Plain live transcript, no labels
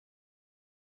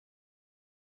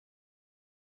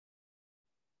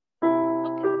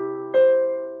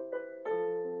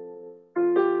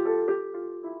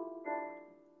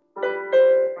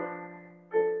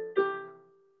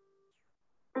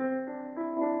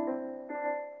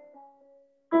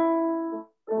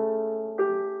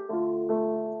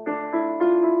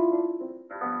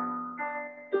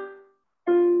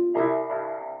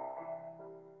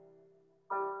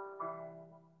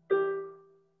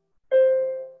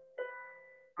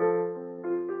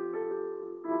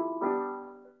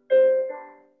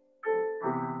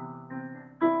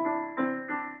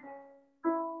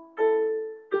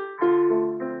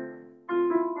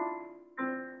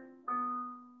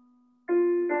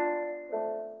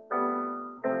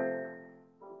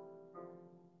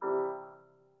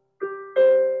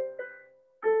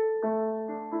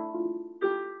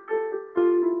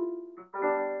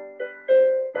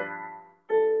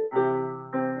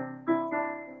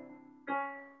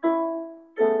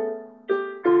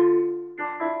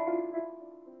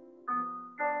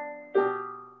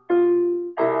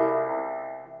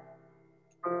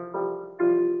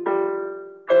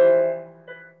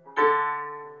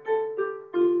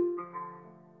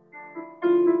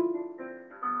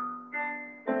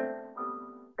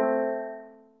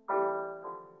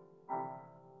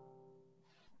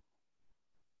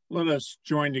Let us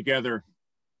join together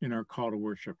in our call to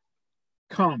worship.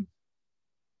 Come,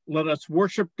 let us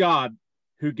worship God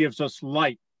who gives us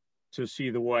light to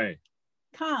see the way.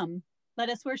 Come, let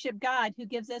us worship God who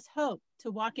gives us hope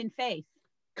to walk in faith.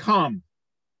 Come,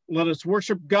 let us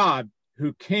worship God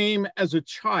who came as a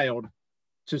child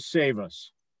to save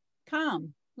us.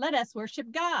 Come, let us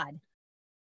worship God.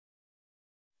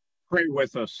 Pray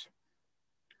with us.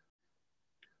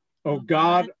 O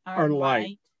God, our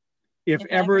light, if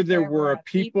ever there were a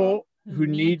people who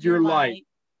need your light,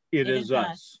 it is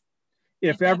us.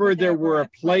 If ever there were a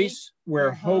place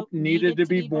where hope needed to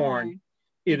be born,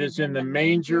 it is in the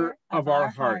manger of our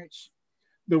hearts.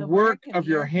 The work of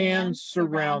your hands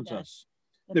surrounds us.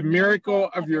 The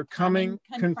miracle of your coming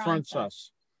confronts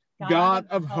us. God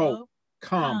of hope,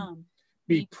 come.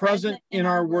 Be present in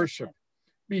our worship.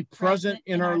 Be present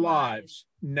in our lives,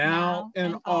 now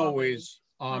and always.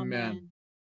 Amen.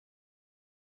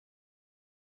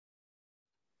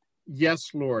 Yes,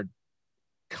 Lord,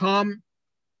 come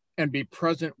and be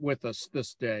present with us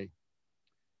this day.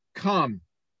 Come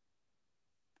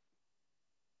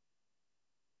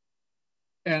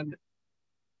and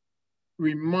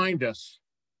remind us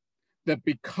that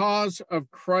because of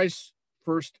Christ's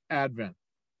first advent,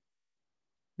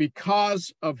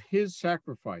 because of his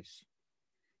sacrifice,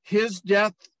 his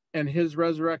death and his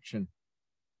resurrection,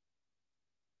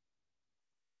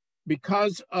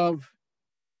 because of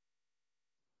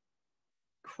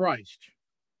Christ,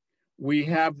 we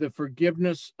have the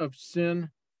forgiveness of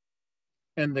sin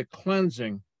and the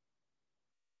cleansing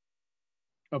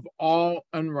of all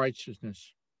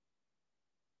unrighteousness.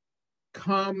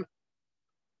 Come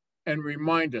and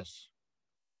remind us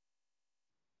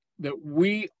that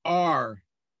we are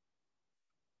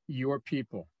your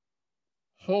people,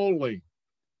 holy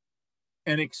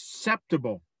and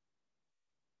acceptable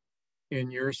in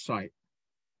your sight.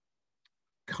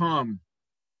 Come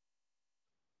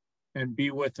and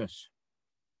be with us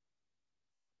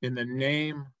in the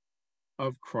name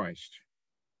of Christ.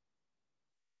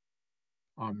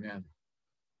 Amen.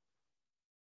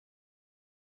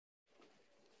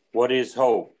 What is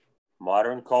hope?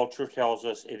 Modern culture tells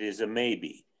us it is a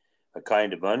maybe, a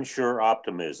kind of unsure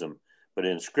optimism, but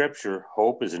in Scripture,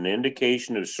 hope is an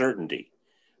indication of certainty.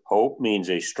 Hope means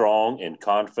a strong and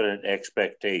confident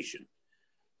expectation.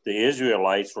 The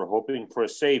Israelites were hoping for a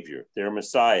Savior, their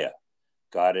Messiah.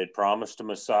 God had promised a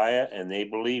Messiah, and they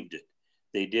believed it.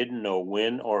 They didn't know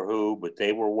when or who, but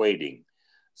they were waiting.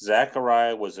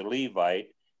 Zechariah was a Levite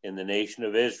in the nation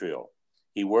of Israel.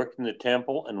 He worked in the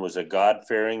temple and was a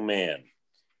God-fearing man.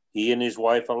 He and his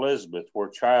wife Elizabeth were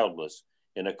childless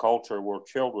in a culture where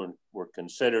children were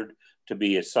considered to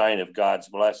be a sign of God's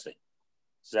blessing.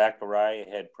 Zechariah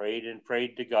had prayed and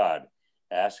prayed to God,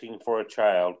 asking for a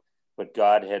child, but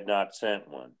God had not sent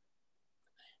one.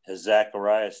 As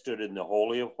Zechariah stood in the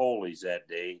Holy of Holies that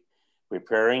day,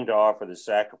 preparing to offer the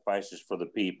sacrifices for the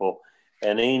people,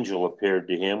 an angel appeared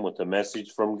to him with a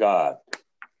message from God.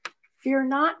 Fear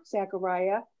not,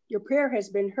 Zechariah, your prayer has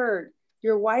been heard.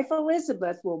 Your wife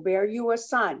Elizabeth will bear you a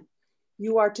son.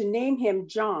 You are to name him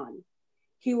John.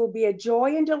 He will be a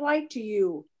joy and delight to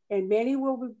you, and many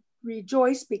will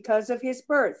rejoice because of his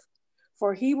birth,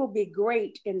 for he will be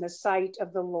great in the sight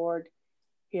of the Lord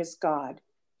his God.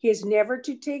 He is never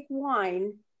to take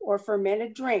wine or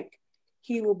fermented drink.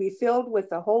 He will be filled with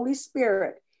the Holy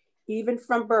Spirit, even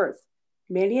from birth.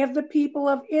 Many of the people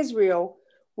of Israel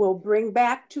will bring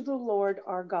back to the Lord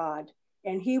our God,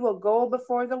 and he will go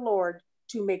before the Lord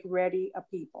to make ready a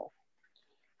people.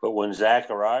 But when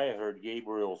Zechariah heard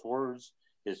Gabriel's words,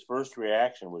 his first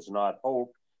reaction was not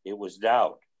hope, it was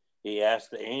doubt. He asked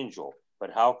the angel,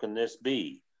 "But how can this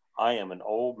be? I am an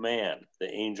old man."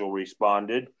 The angel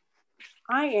responded,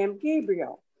 "I am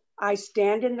Gabriel. I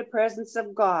stand in the presence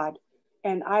of God,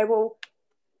 and I will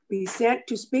be sent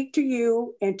to speak to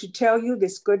you and to tell you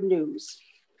this good news."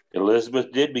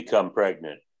 Elizabeth did become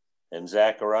pregnant, and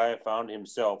Zechariah found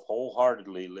himself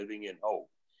wholeheartedly living in hope,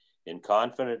 in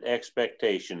confident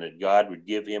expectation that God would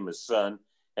give him a son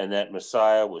and that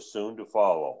Messiah was soon to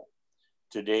follow.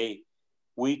 Today,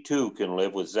 we too can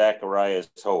live with Zechariah's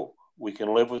hope. We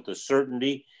can live with the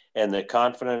certainty and the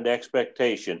confident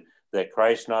expectation that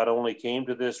Christ not only came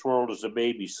to this world as a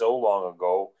baby so long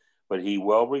ago, but he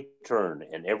will return,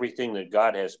 and everything that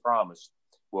God has promised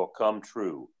will come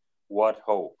true. What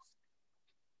hope!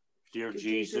 Dear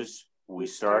Jesus, we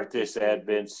start this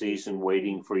Advent season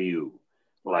waiting for you,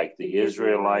 like the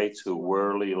Israelites who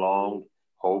wearily longed,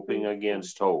 hoping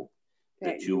against hope,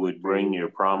 that you would bring your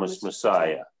promised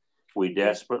Messiah. We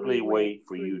desperately wait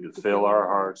for you to fill our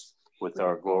hearts with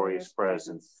our glorious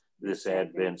presence this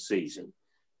Advent season.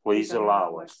 Please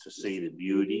allow us to see the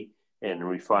beauty and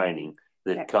refining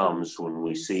that comes when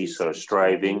we cease our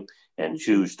striving and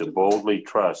choose to boldly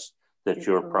trust that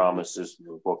your promises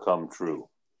will come true.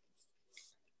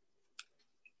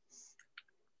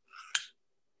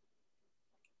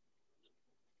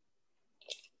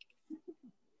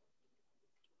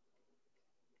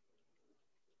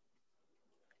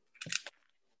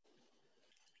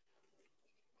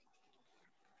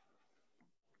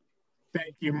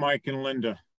 Thank you, Mike and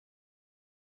Linda.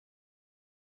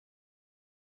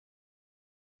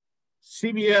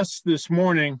 CBS this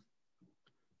morning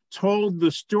told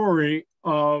the story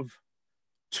of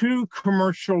two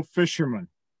commercial fishermen,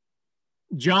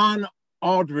 John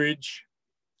Aldridge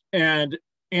and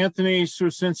Anthony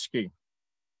Sosinski.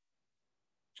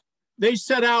 They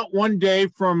set out one day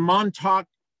from Montauk,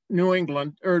 New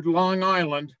England, or Long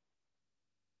Island,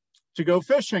 to go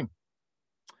fishing.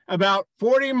 About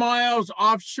 40 miles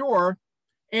offshore,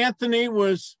 Anthony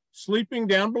was sleeping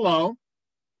down below,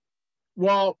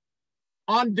 while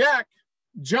on deck,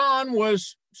 John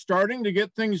was starting to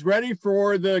get things ready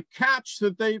for the catch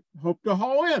that they hoped to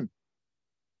haul in.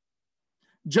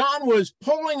 John was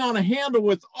pulling on a handle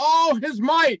with all his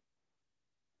might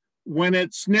when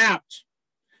it snapped,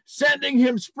 sending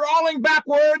him sprawling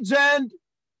backwards and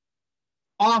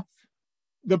off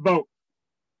the boat.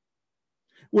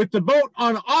 With the boat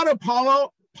on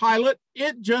autopilot,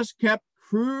 it just kept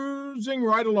cruising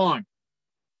right along.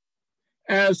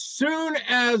 As soon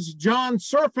as John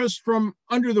surfaced from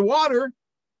under the water,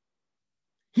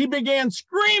 he began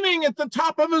screaming at the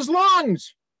top of his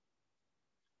lungs.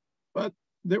 But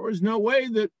there was no way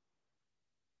that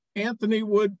Anthony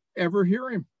would ever hear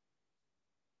him.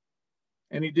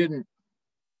 And he didn't.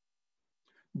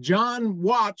 John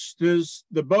watched as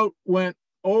the boat went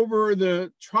over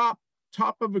the top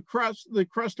of the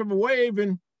crest of a wave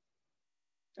and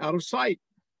out of sight.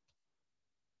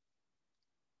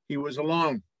 He was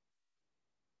alone,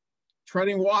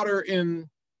 treading water in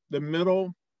the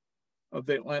middle of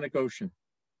the Atlantic Ocean.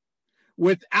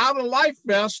 Without a life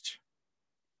vest,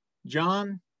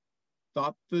 John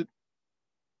thought that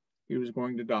he was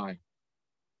going to die.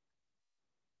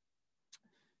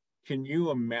 Can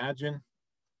you imagine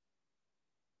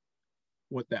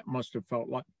what that must have felt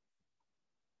like?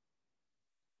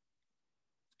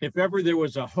 If ever there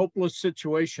was a hopeless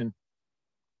situation,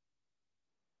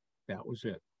 that was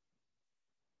it.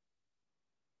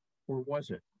 Or was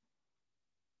it?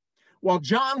 While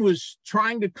John was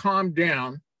trying to calm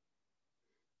down,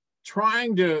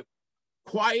 trying to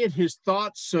quiet his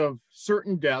thoughts of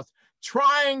certain death,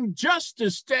 trying just to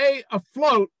stay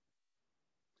afloat,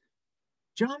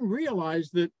 John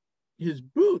realized that his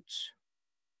boots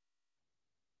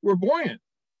were buoyant.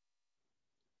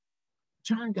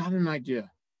 John got an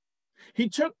idea. He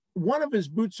took one of his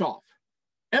boots off,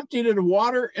 emptied it of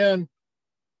water, and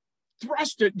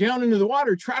thrust it down into the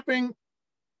water, trapping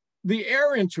the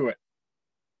air into it.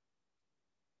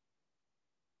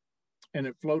 And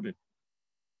it floated.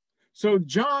 So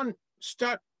John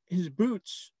stuck his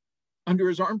boots under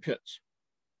his armpits,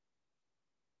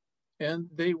 and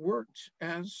they worked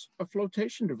as a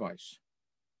flotation device.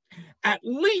 At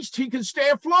least he could stay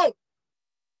afloat.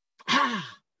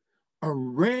 A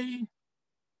ray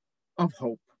of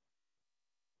hope.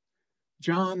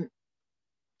 John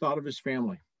thought of his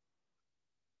family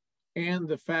and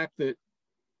the fact that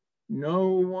no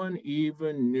one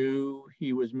even knew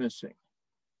he was missing,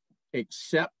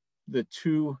 except the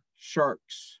two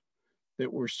sharks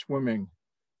that were swimming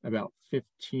about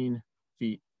 15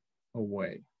 feet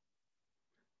away.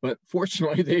 But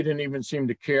fortunately, they didn't even seem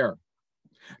to care.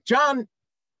 John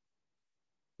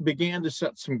began to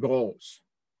set some goals,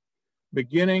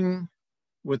 beginning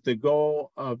with the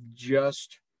goal of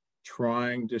just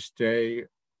trying to stay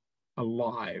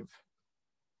alive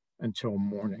until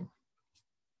morning.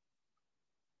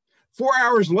 4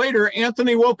 hours later,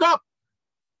 Anthony woke up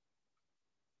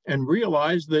and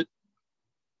realized that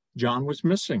John was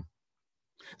missing.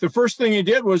 The first thing he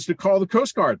did was to call the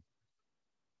Coast Guard,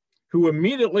 who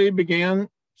immediately began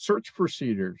search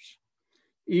procedures,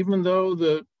 even though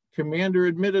the commander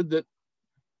admitted that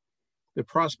the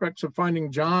prospects of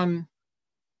finding John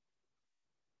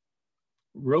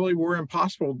really were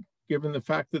impossible, given the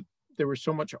fact that there was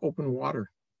so much open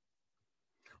water.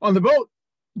 On the boat,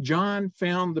 John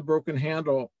found the broken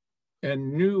handle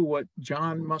and knew what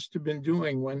John must have been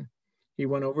doing when he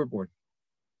went overboard,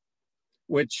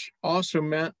 which also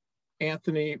meant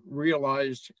Anthony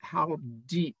realized how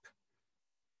deep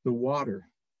the water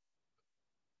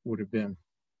would have been.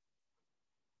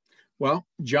 Well,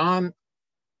 John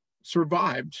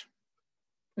survived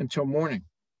until morning,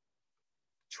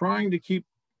 trying to keep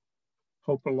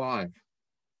hope alive.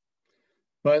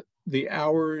 But the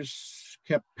hours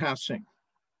kept passing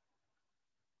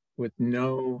with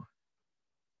no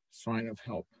sign of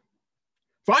help.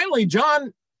 Finally,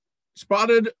 John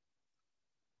spotted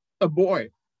a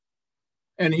buoy,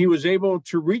 and he was able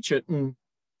to reach it and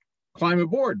climb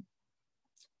aboard.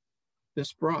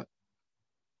 This brought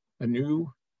a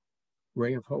new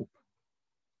ray of hope.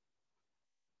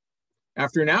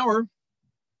 After an hour,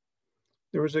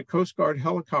 there was a Coast Guard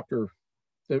helicopter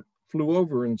that flew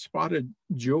over and spotted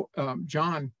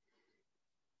John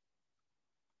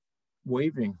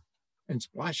waving and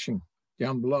splashing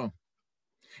down below.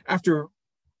 After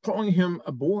pulling him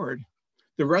aboard,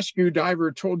 the rescue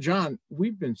diver told John,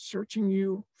 "We've been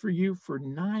searching for you for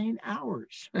 9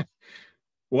 hours."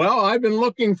 "Well, I've been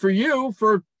looking for you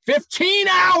for 15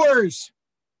 hours.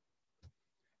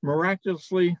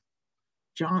 Miraculously,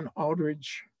 John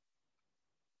Aldridge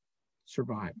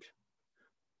survived.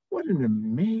 What an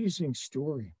amazing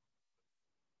story.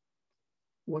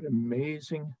 What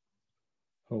amazing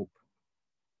hope.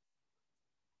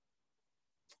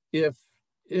 If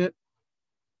it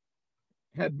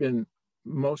had been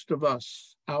most of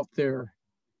us out there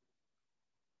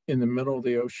in the middle of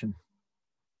the ocean,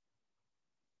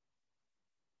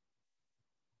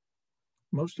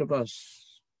 most of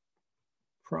us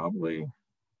probably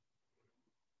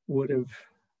would have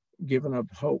given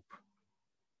up hope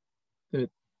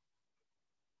that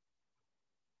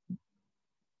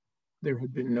there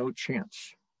had been no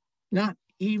chance, not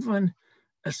even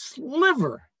a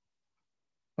sliver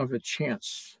of a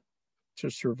chance to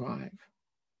survive.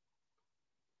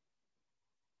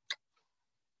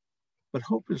 But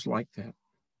hope is like that.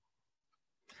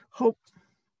 Hope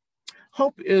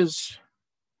is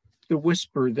the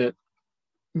whisper that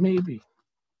maybe,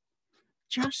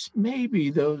 just maybe,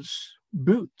 those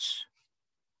boots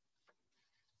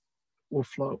will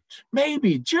float.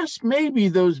 Maybe, just maybe,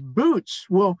 those boots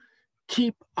will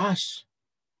keep us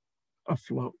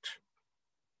afloat.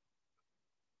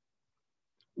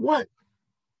 What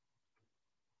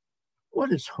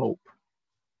is hope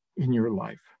in your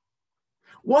life?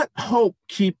 What hope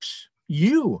keeps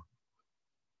you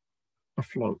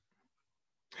afloat?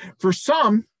 For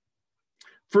some,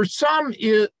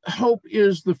 hope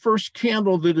is the first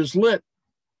candle that is lit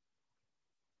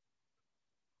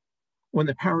when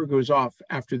the power goes off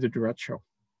after the derecho.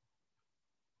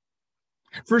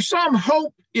 For some,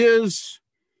 hope is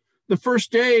the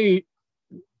first day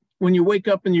when you wake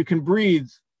up and you can breathe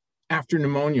after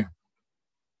pneumonia.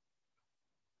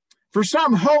 For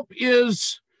some, hope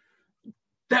is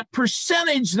that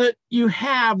percentage that you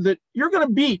have that you're going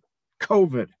to beat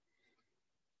COVID.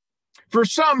 For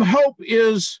some, hope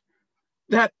is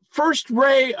that first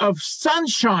ray of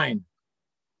sunshine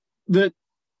that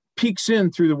peeks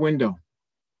in through the window.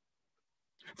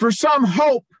 For some,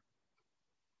 hope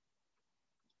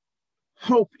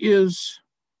is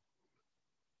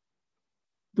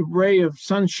the ray of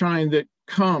sunshine that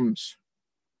comes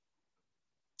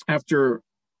after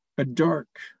a dark,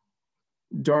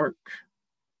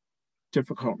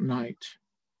 difficult night.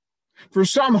 For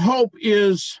some, hope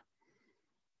is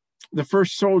the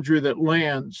first soldier that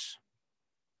lands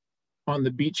on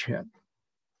the beachhead.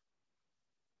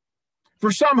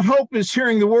 For some, hope is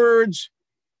hearing the words,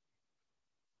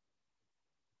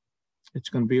 "It's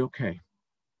going to be okay.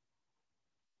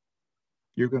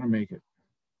 You're going to make it."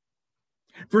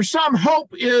 For some,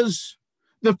 hope is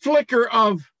the flicker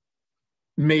of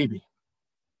maybe.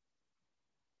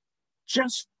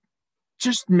 Just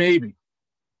maybe.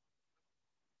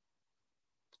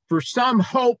 For some,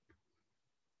 hope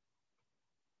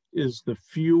is the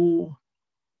fuel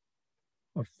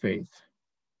of faith.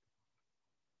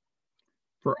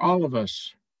 For all of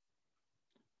us,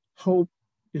 hope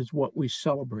is what we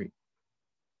celebrate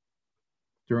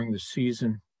during the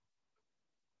season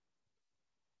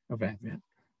of Advent.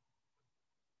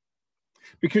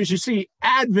 Because you see,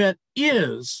 Advent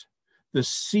is the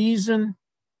season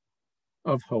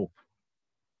of hope.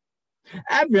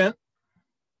 Advent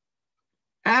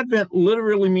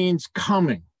literally means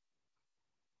coming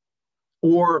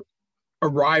or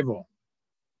arrival.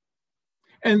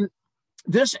 And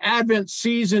this Advent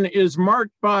season is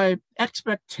marked by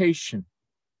expectation,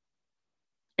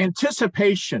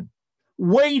 anticipation,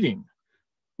 waiting,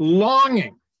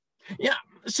 longing. Yeah,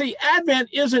 see, Advent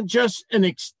isn't just an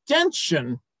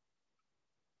extension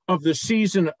of the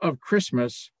season of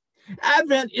Christmas.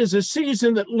 Advent is a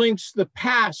season that links the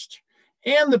past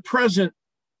and the present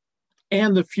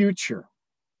and the future.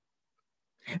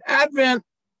 Advent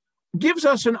gives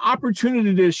us an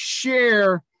opportunity to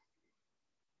share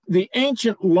the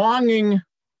ancient longing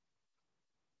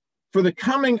for the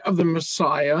coming of the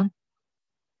Messiah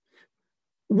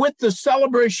with the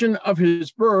celebration of his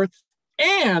birth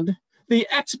and the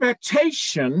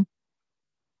expectation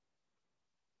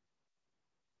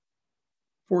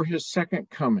for his second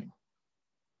coming.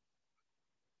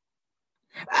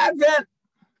 Advent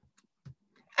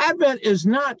is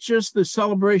not just the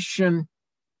celebration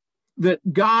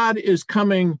that God is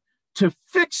coming to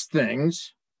fix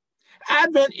things.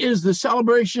 Advent is the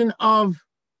celebration of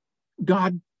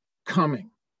God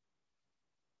coming.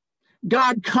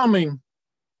 God coming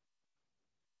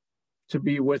to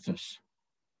be with us.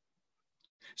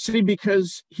 See,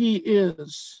 because he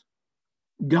is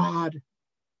God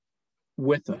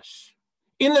with us.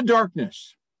 In the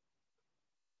darkness,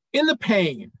 in the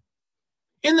pain,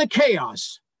 in the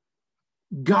chaos,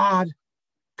 God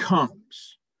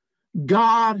comes.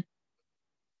 God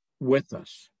with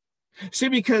us. See,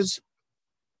 because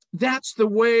that's the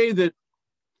way that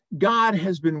God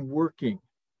has been working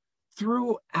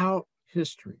throughout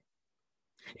history.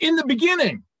 In the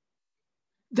beginning,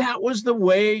 that was the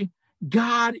way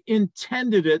God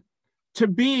intended it to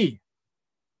be.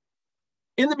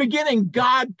 In the beginning,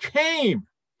 God came.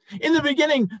 In the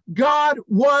beginning, God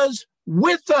was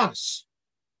with us.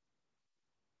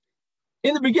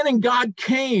 In the beginning, God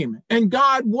came and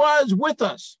God was with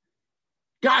us.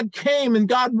 God came and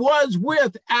God was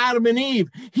with Adam and Eve.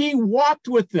 He walked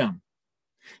with them.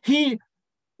 He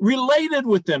related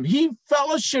with them. He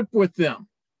fellowshiped with them.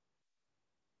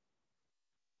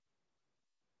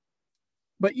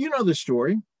 But you know the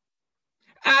story.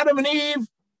 Adam and Eve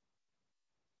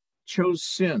chose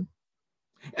sin.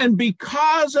 And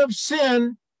because of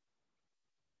sin,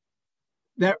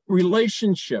 that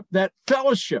relationship, that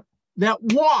fellowship, that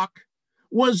walk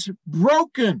was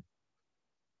broken.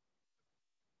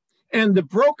 And the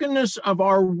brokenness of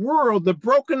our world, the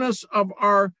brokenness of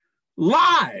our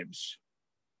lives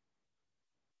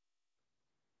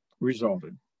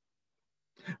resulted.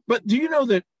 But do you know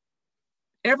that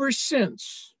ever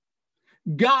since,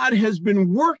 God has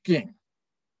been working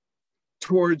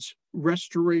towards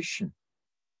restoration,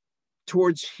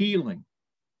 towards healing,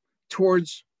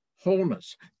 towards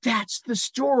wholeness? That's the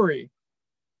story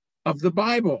of the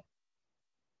Bible.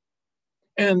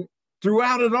 And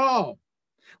throughout it all,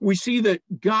 we see that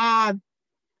God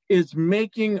is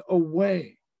making a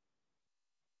way.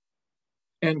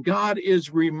 And God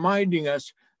is reminding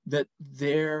us that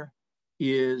there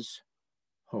is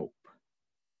hope.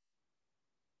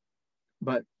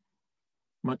 But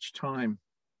much time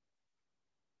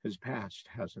has passed,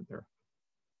 hasn't there?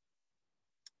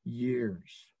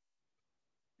 Years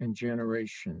and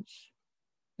generations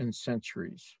and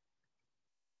centuries.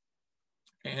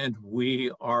 And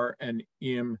we are an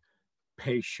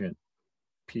impatient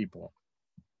people.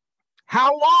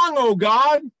 How long, O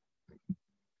God?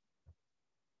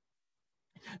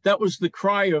 That was the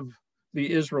cry of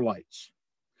the Israelites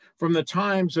from the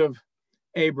times of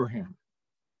Abraham,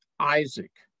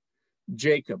 Isaac,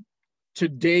 Jacob, to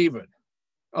David,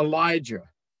 Elijah,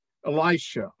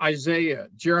 Elisha, Isaiah,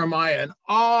 Jeremiah, and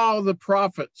all the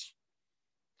prophets.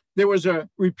 There was a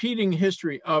repeating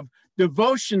history of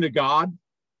devotion to God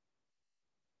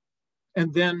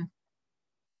and then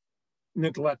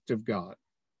neglect of God.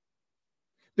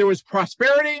 There was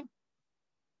prosperity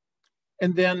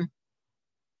and then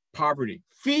poverty,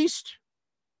 feast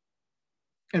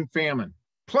and famine,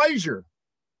 pleasure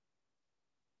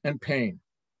and pain.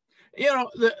 You know,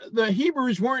 the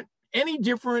Hebrews weren't any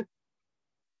different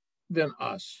than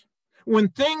us. When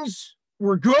things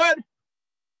were good,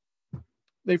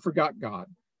 they forgot God.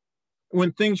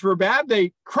 When things were bad,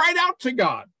 they cried out to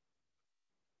God.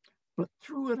 But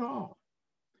through it all,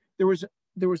 there was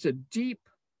a deep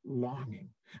longing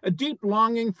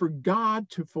for God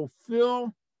to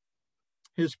fulfill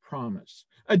his promise,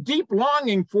 a deep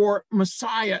longing for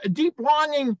Messiah, a deep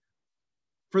longing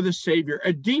for the Savior,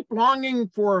 a deep longing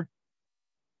for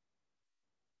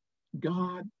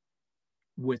God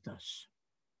with us,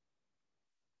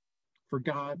 for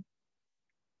God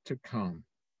to come,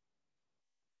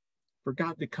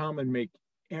 and make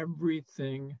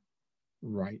everything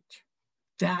right.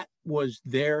 That was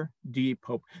their deep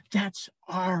hope. That's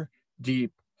our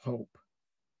deep hope.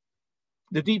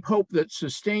 The deep hope that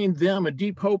sustained them, a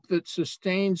deep hope that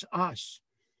sustains us,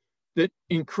 that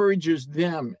encourages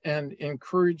them and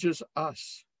encourages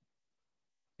us,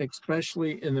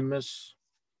 especially in the midst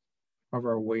of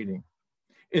our waiting,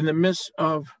 in the midst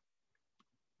of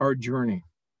our journey,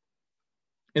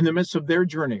 in the midst of their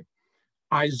journey.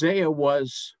 Isaiah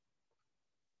was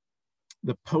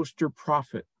the poster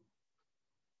prophet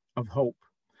of hope,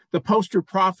 the poster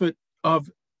prophet of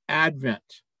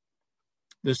Advent.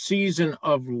 the season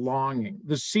of longing,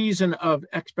 the season of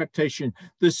expectation,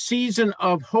 the season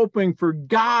of hoping for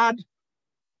God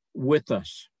with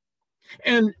us.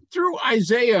 And through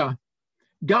Isaiah,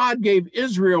 God gave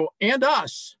Israel and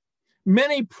us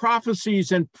many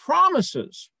prophecies and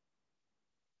promises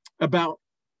about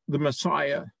the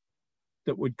Messiah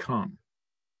that would come.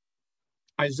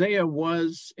 Isaiah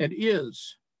was and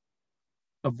is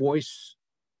a voice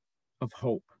of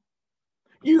hope.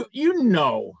 You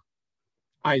know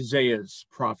Isaiah's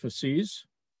prophecies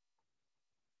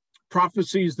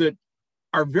that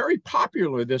are very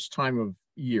popular this time of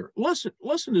year.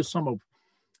 Listen to some of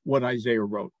what Isaiah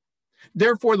wrote.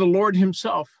 Therefore, the Lord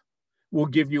himself will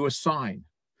give you a sign.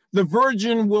 The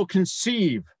virgin will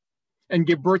conceive and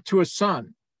give birth to a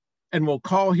son, and will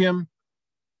call him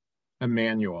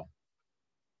Emmanuel.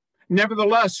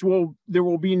 Nevertheless, there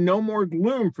will be no more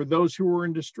gloom for those who are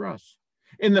in distress.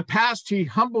 In the past, he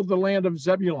humbled the land of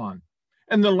Zebulun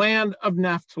and the land of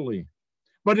Naphtali.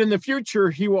 But in the future,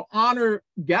 he will honor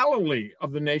Galilee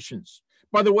of the nations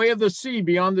by the way of the sea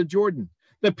beyond the Jordan.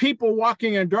 The people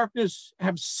walking in darkness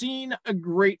have seen a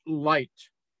great light.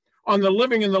 On the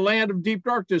living in the land of deep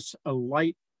darkness, a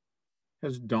light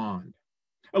has dawned.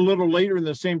 A little later in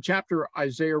the same chapter,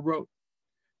 Isaiah wrote,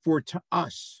 for to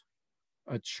us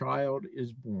a child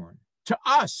is born. To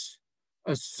us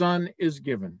a son is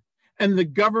given, and the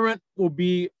government will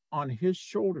be on his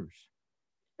shoulders,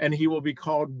 and he will be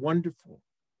called Wonderful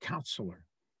Counselor,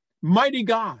 Mighty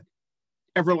God,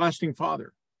 Everlasting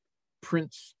Father,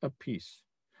 Prince of Peace.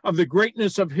 Of the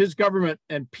greatness of his government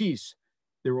and peace,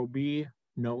 there will be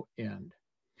no end.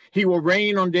 He will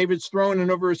reign on David's throne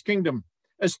and over his kingdom,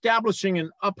 establishing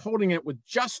and upholding it with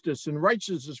justice and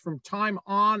righteousness from time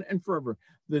on and forever.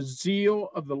 The zeal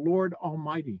of the Lord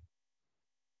Almighty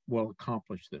will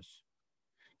accomplish this.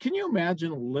 Can you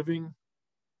imagine living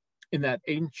in that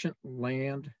ancient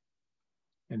land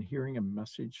and hearing a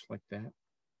message like that?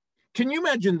 Can you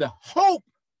imagine the hope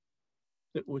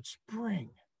that would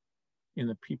spring in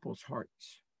the people's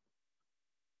hearts?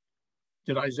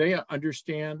 Did Isaiah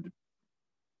understand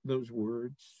those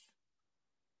words,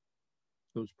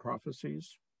 those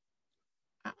prophecies?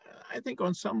 I think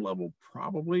on some level,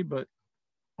 probably, but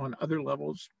on other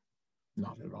levels,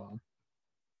 not at all.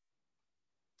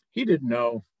 He didn't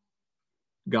know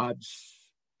God's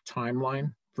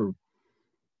timeline for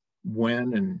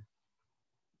when and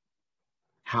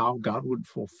how God would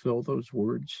fulfill those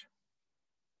words.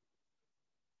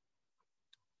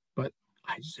 But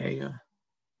Isaiah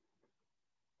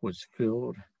was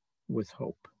filled with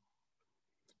hope.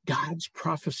 God's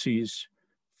prophecies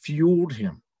fueled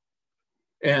him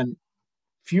and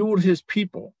fueled his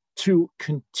people to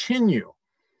continue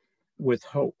with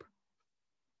hope.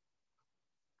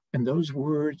 And those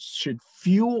words should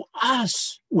fuel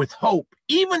us with hope,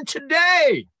 even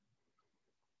today.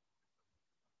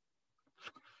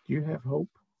 Do you have hope?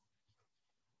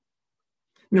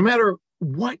 No matter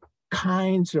what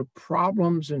kinds of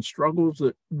problems and struggles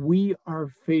that we are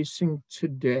facing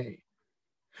today,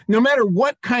 no matter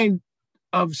what kind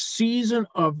of season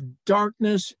of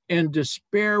darkness and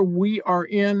despair we are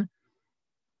in,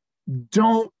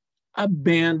 don't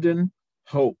abandon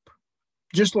hope.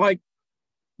 Just like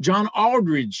John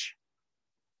Aldridge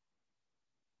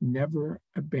never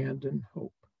abandoned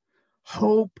hope.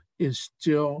 Hope is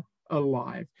still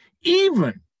alive,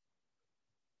 even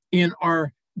in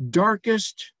our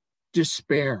darkest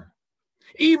despair,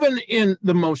 even in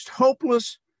the most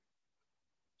hopeless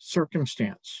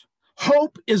circumstance.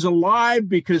 Hope is alive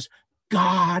because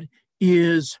God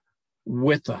is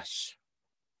with us.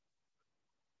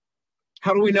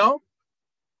 How do we know?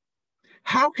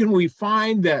 How can we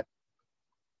find that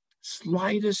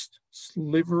slightest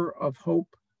sliver of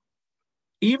hope,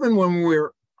 even when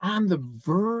we're on the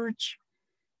verge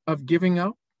of giving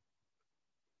up?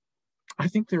 I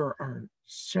think there are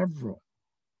several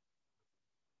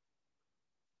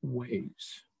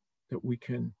ways that we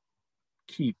can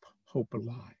keep hope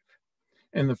alive.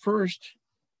 And the first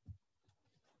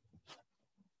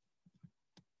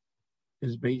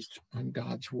is based on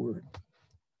God's word.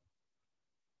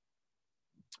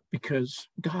 Because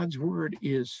God's word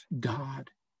is God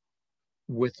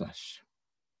with us.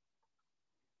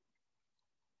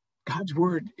 God's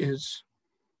word is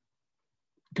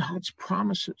God's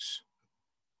promises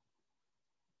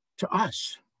to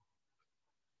us.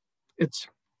 It's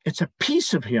a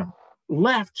piece of him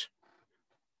left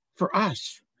for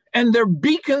us. And they're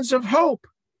beacons of hope.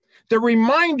 They're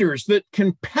reminders that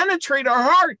can penetrate our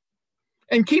heart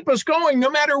and keep us going no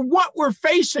matter what we're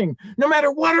facing, no matter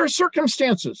what our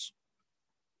circumstances.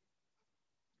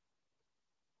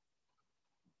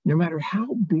 No matter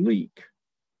how bleak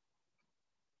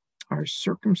our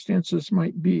circumstances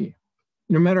might be,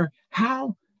 no matter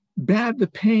how bad the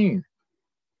pain,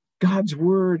 God's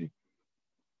word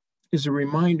is a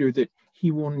reminder that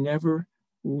he will never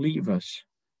leave us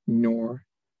nor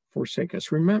forsake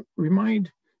us.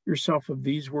 Remind yourself of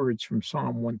these words from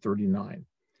Psalm 139.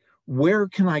 Where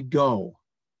can I go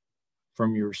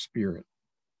from your spirit?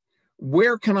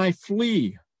 Where can I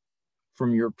flee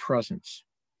from your presence?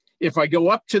 If I go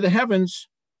up to the heavens,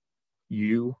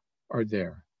 you are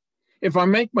there. If I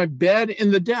make my bed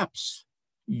in the depths,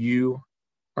 you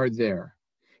are there.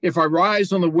 If I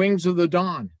rise on the wings of the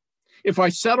dawn, if I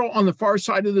settle on the far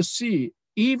side of the sea,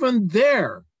 even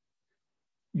there,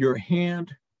 your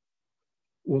hand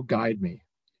will guide me.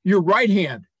 Your right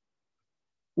hand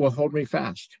will hold me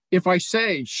fast. If I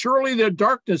say, surely the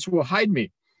darkness will hide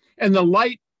me, and the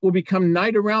light will become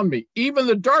night around me, even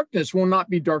the darkness will not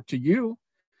be dark to you.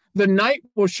 The night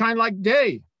will shine like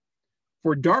day,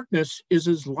 for darkness is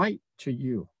as light to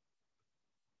you.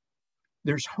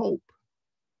 There's hope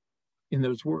in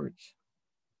those words,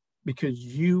 because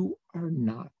you are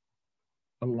not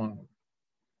alone.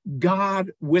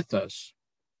 God with us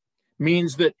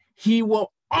means that he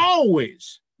will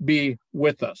always be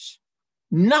with us.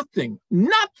 Nothing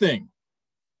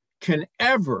can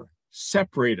ever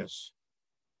separate us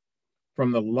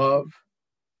from the love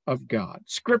of God.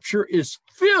 Scripture is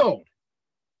filled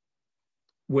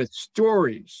with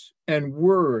stories and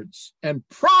words and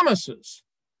promises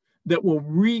that will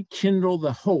rekindle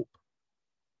the hope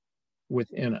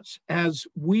within us as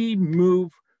we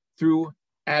move through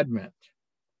Advent.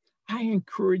 I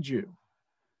encourage you,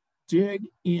 dig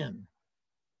in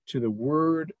to the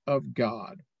Word of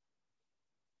God,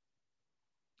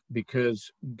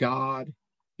 because God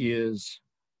is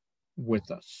with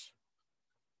us.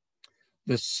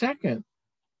 The second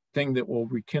thing that will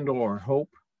rekindle our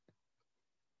hope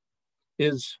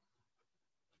is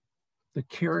the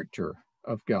character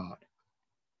of God,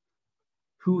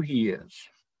 who he is,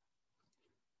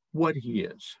 what he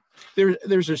is.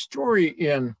 There's a story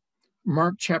in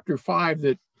Mark chapter 5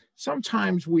 that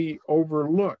sometimes we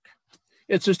overlook.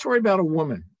 It's a story about a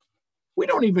woman. We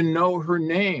don't even know her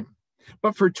name,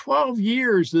 but for 12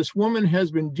 years, this woman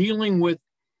has been dealing with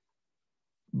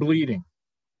bleeding.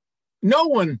 No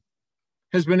one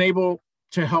has been able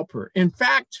to help her. In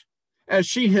fact, as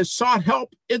she has sought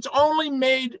help, it's only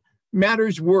made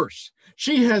matters worse.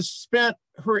 She has spent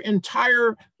her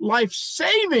entire life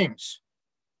savings,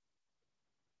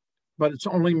 but it's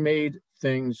only made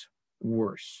things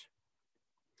worse.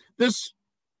 This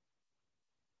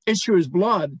issue of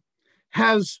blood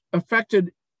has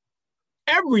affected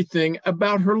everything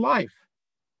about her life,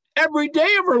 every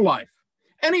day of her life.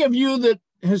 Any of you that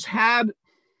has had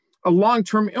a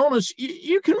long-term illness,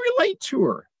 you can relate to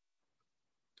her.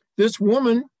 This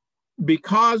woman,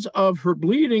 because of her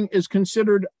bleeding, is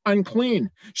considered unclean.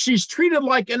 She's treated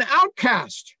like an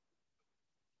outcast.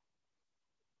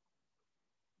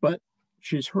 But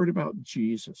she's heard about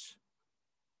Jesus.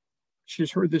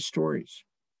 She's heard the stories.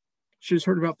 She's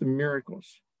heard about the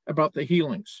miracles, about the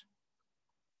healings.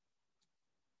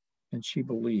 And she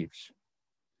believes.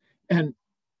 And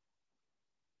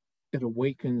it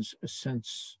awakens a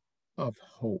sense of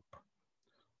hope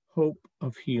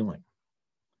of healing,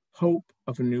 hope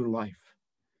of a new life.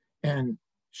 And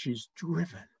she's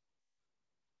driven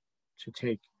to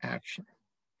take action.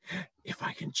 If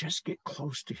I can just get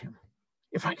close to him,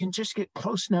 if I can just get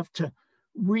close enough to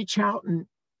reach out and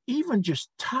even just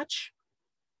touch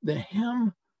the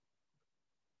hem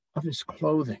of his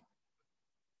clothing,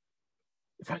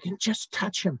 if I can just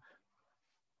touch him,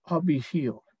 I'll be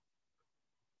healed.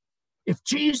 If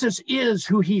Jesus is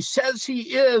who he says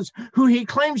he is, who he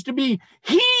claims to be,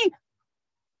 he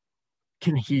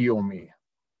can heal me.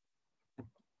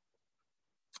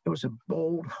 It was a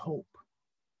bold hope,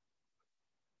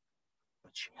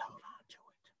 but she held on to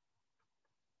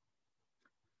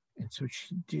it. And so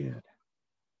she did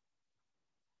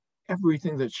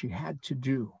everything that she had to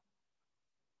do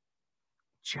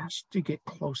just to get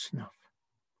close enough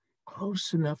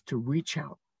to reach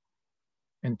out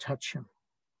and touch him.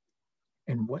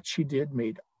 And what she did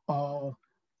made all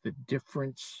the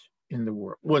difference in the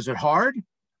world. Was it hard?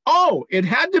 Oh, it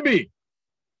had to be.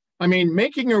 I mean,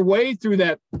 making her way through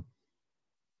that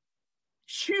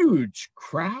huge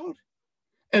crowd,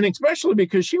 and especially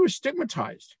because she was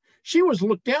stigmatized. She was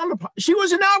looked down upon. She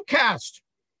was an outcast.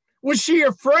 Was she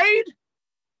afraid?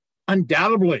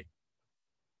 Undoubtedly.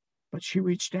 But she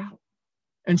reached out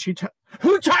and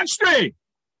who touched me?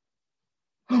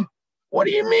 What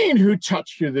do you mean, who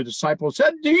touched you? The disciples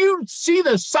said. Do you see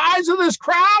the size of this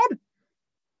crowd?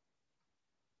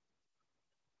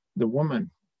 The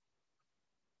woman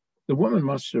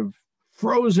must have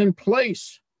froze in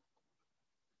place.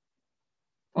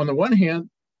 On the one hand,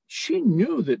 she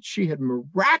knew that she had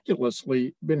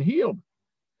miraculously been healed.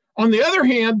 On the other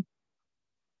hand,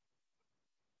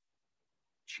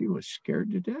 she was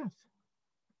scared to death.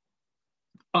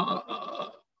 I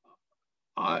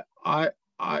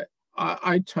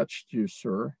touched you,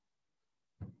 sir.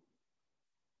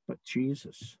 But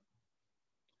Jesus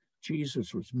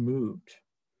was moved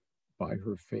by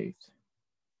her faith.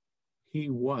 He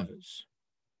was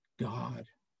God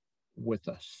with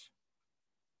us.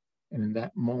 And in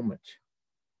that moment,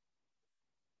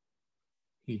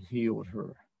 he healed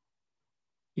her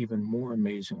even more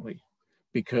amazingly,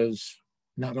 because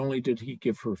not only did he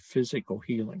give her physical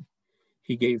healing,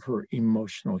 he gave her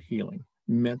emotional healing,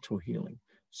 mental healing,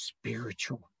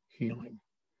 spiritual healing.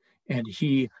 And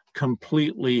he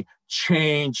completely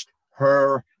changed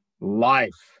her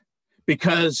life,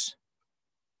 because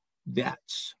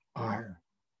that's our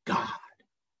God.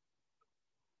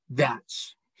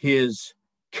 That's his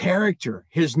character,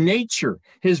 his nature,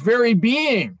 his very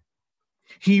being.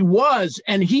 He was,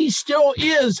 and he still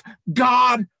is,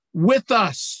 God with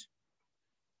us.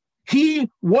 He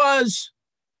was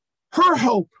her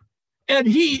hope, and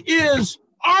he is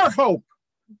our hope.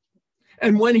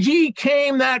 And when he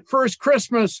came that first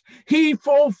Christmas, he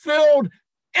fulfilled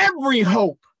every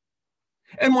hope.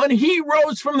 And when he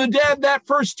rose from the dead that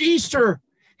first Easter,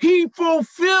 he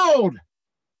fulfilled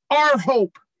our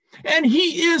hope. And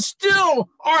he is still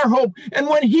our hope. And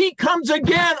when he comes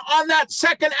again on that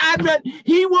second Advent,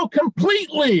 he will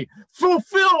completely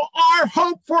fulfill our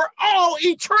hope for all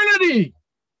eternity.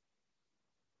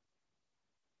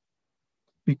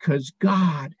 Because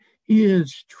God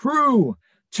is true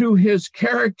to his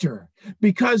character,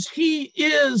 because he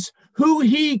is who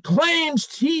he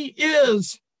claims he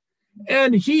is,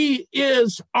 and he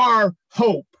is our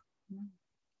hope.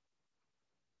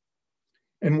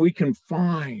 And we can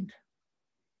find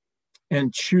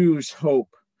and choose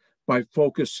hope by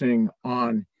focusing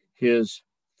on his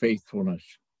faithfulness.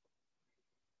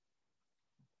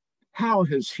 How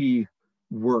has he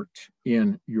worked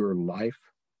in your life?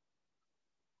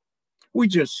 We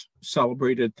just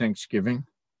celebrated Thanksgiving.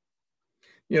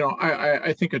 You know,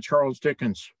 I think of Charles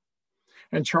Dickens,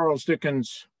 and Charles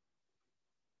Dickens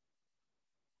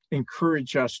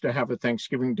encouraged us to have a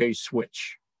Thanksgiving Day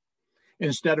switch.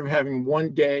 Instead of having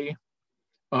one day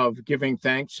of giving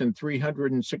thanks and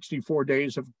 364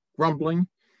 days of grumbling,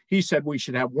 he said we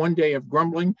should have one day of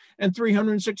grumbling and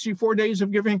 364 days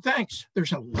of giving thanks.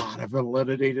 There's a lot of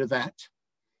validity to that.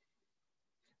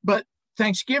 But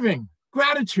Thanksgiving,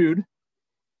 gratitude,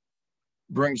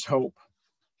 brings hope.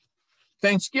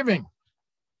 Thanksgiving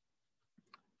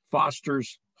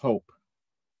fosters hope.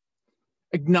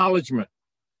 Acknowledgement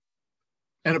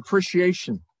and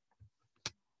appreciation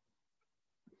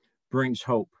brings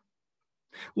hope.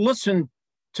 Listen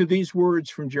to these words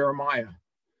from Jeremiah,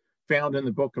 found in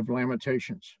the book of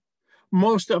Lamentations.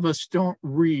 Most of us don't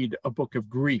read a book of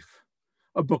grief,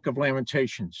 a book of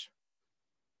lamentations.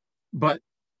 But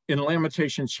in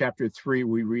Lamentations chapter 3,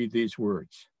 we read these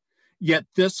words. Yet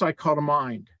this I call to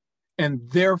mind, and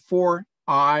therefore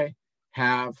I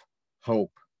have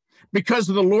hope. Because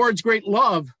of the Lord's great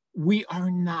love, we are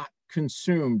not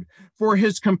consumed, for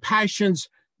his compassions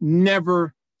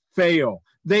never fail.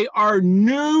 They are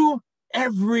new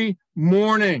every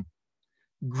morning.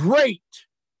 Great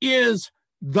is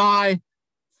thy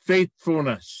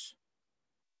faithfulness.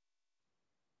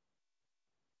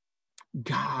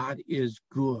 God is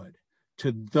good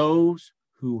to those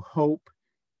who hope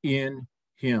in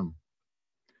him,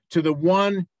 to the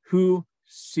one who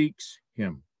seeks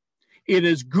him. It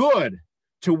is good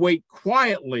to wait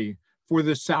quietly for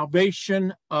the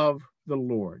salvation of the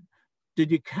Lord.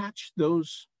 Did you catch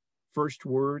those first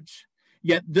words?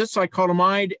 Yet this I call to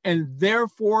mind, and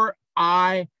therefore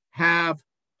I have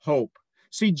hope.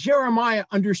 See, Jeremiah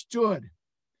understood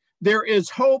there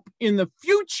is hope in the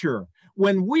future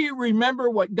when we remember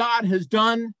what God has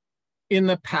done in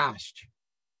the past.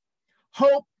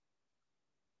 Hope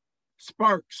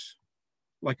sparks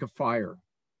like a fire.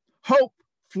 Hope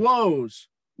flows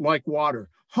like water.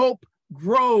 Hope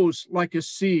grows like a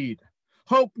seed.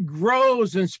 Hope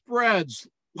grows and spreads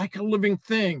like a living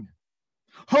thing.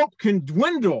 Hope can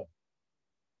dwindle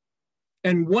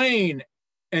and wane,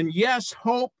 and yes,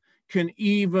 hope can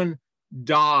even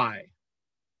die.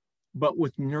 But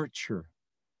with nurture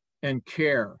and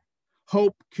care,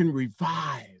 hope can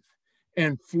revive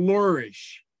and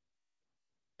flourish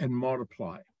and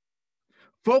multiply.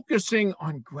 Focusing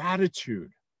on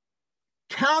gratitude,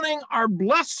 counting our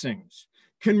blessings,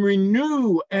 can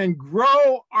renew and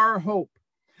grow our hope.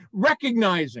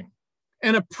 Recognizing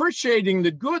and appreciating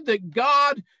the good that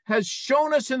God has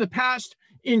shown us in the past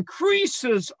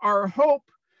increases our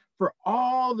hope for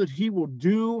all that he will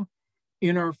do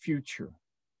in our future.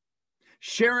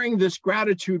 Sharing this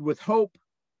gratitude with hope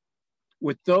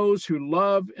with those who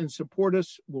love and support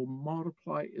us will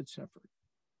multiply its effort.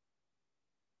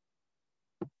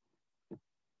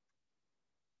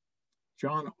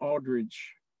 John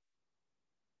Aldridge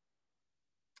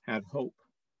had hope,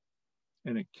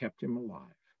 and it kept him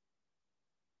alive.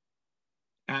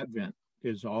 Advent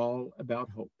is all about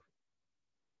hope,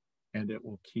 and it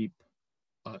will keep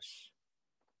us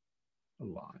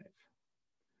alive.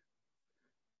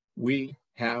 We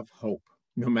have hope,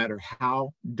 no matter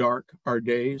how dark our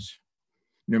days,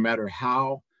 no matter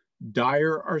how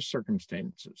dire our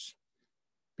circumstances,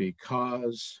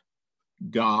 because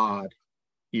God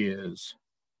is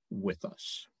with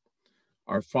us,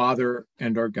 our Father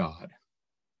and our God.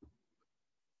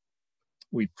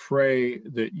 We pray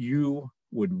that you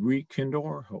would rekindle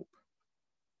our hope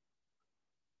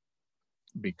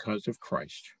because of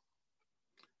Christ,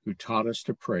 who taught us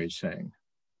to pray, saying,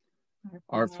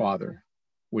 Our Father,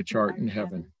 which art in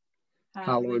heaven,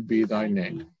 hallowed be thy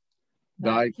name.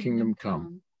 Thy kingdom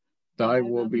come, thy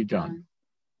will be done,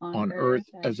 on earth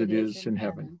as it is in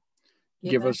heaven.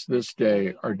 Give us this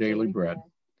day our daily bread,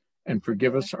 and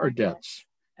forgive us our debts,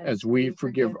 as we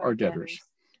forgive our debtors.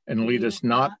 And lead us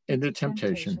not into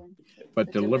temptation,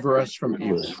 but deliver us from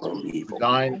evil.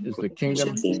 Thine is the kingdom,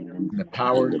 and the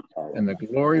power, and the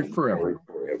glory forever.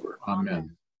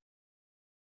 Amen.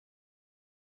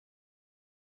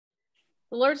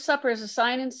 The Lord's Supper is a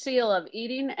sign and seal of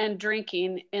eating and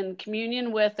drinking in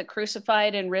communion with the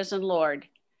crucified and risen Lord.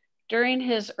 During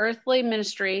his earthly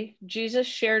ministry, Jesus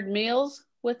shared meals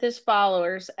with his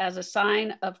followers as a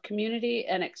sign of community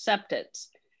and acceptance,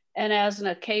 and as an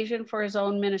occasion for his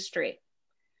own ministry.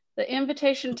 The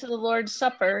invitation to the Lord's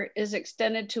Supper is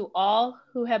extended to all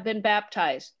who have been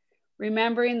baptized,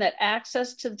 remembering that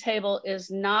access to the table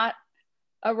is not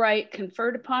a right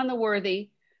conferred upon the worthy,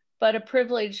 but a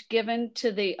privilege given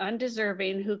to the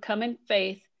undeserving who come in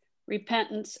faith,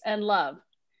 repentance, and love.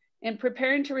 In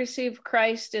preparing to receive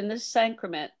Christ in this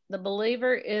sacrament, the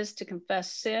believer is to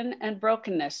confess sin and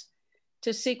brokenness,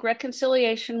 to seek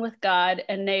reconciliation with God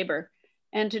and neighbor,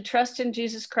 and to trust in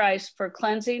Jesus Christ for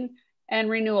cleansing and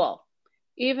renewal.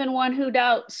 Even one who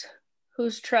doubts,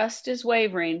 whose trust is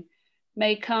wavering,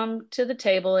 may come to the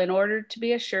table in order to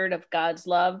be assured of God's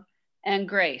love and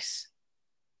grace.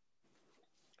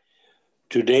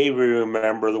 Today we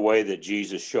remember the way that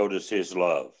Jesus showed us his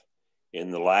love. In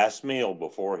the last meal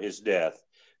before his death,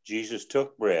 Jesus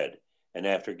took bread, and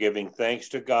after giving thanks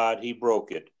to God, he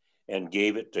broke it and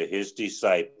gave it to his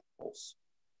disciples.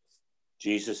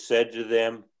 Jesus said to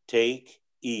them, Take,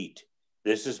 eat.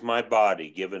 This is my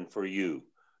body given for you.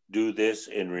 Do this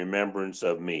in remembrance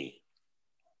of me.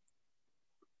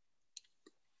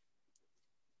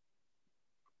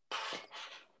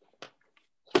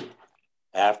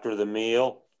 After the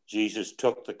meal, Jesus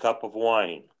took the cup of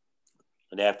wine,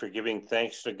 and after giving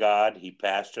thanks to God, he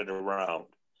passed it around.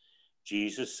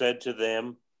 Jesus said to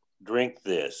them, Drink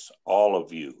this, all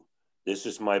of you. This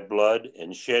is my blood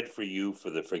and shed for you for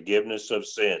the forgiveness of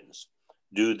sins.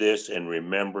 Do this in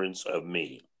remembrance of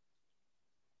me.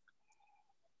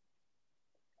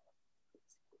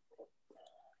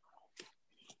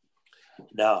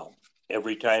 Now,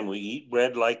 every time we eat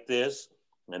bread like this,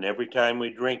 and every time we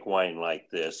drink wine like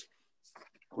this,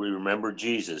 we remember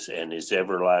Jesus and his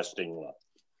everlasting love.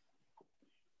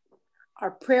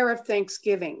 Our prayer of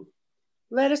thanksgiving.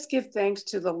 Let us give thanks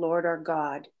to the Lord our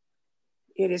God.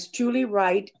 It is truly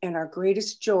right and our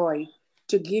greatest joy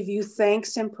to give you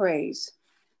thanks and praise.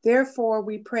 Therefore,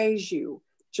 we praise you,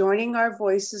 joining our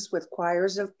voices with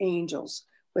choirs of angels,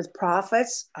 with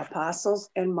prophets, apostles,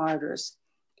 and martyrs,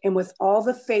 and with all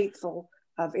the faithful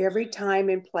of every time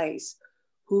and place,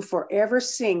 who forever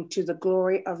sing to the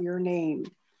glory of your name.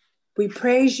 We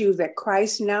praise you that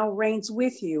Christ now reigns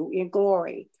with you in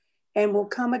glory and will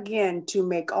come again to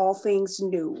make all things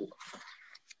new.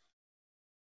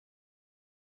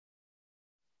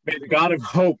 May the God of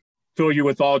hope fill you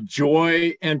with all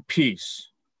joy and peace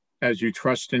as you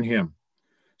trust in him,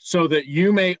 so that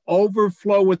you may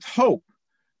overflow with hope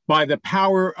by the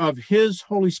power of his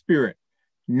Holy Spirit,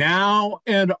 now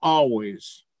and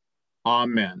always.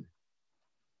 Amen.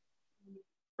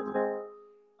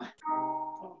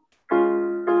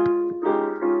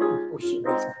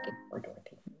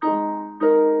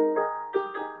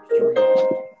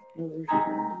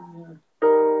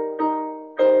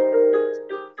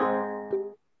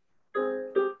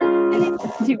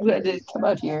 You had to come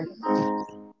out here.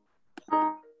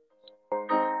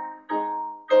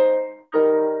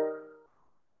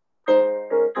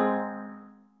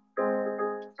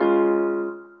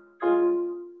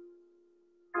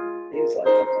 is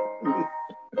like